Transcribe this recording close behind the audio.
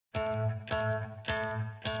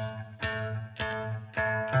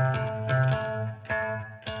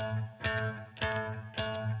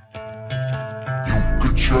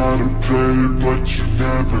play, but you're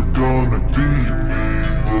never gonna beat me.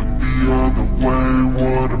 Look the other way,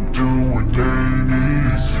 what I'm doing ain't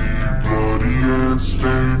easy. Bloody hands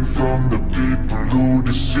stained from the people who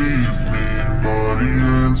deceive me. Muddy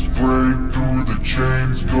hands break through the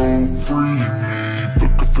chains, go free me.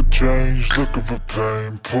 Looking for change, looking for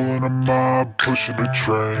pain, pulling a mob, pushing a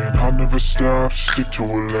train. I'll never stop, stick to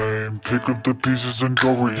a lane, pick up the pieces and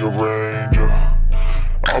go rearrange.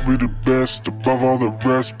 I'll be the best above all the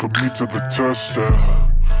rest, put me to the test.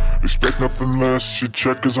 Expect nothing less, you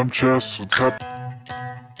check as I'm chess, so tap.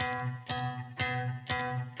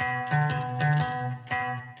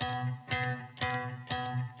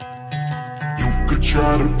 You could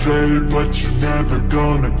try to play, but you're never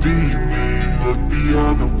gonna beat me. Look the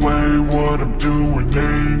other way, what I'm doing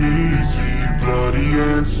ain't easy. Bloody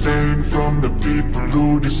hands stained from the people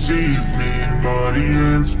who deceive me. Muddy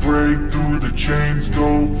hands break through the chains,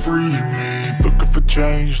 go free me. Looking for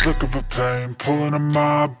change, looking for pain, pulling a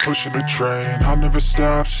mob, pushing a train. I'll never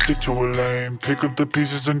stop, stick to a lane, pick up the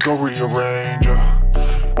pieces and go rearrange.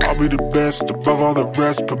 I'll be the best above all the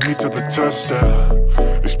rest, put me to the test.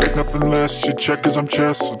 Expect nothing less, you check as I'm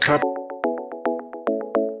chess, so tap.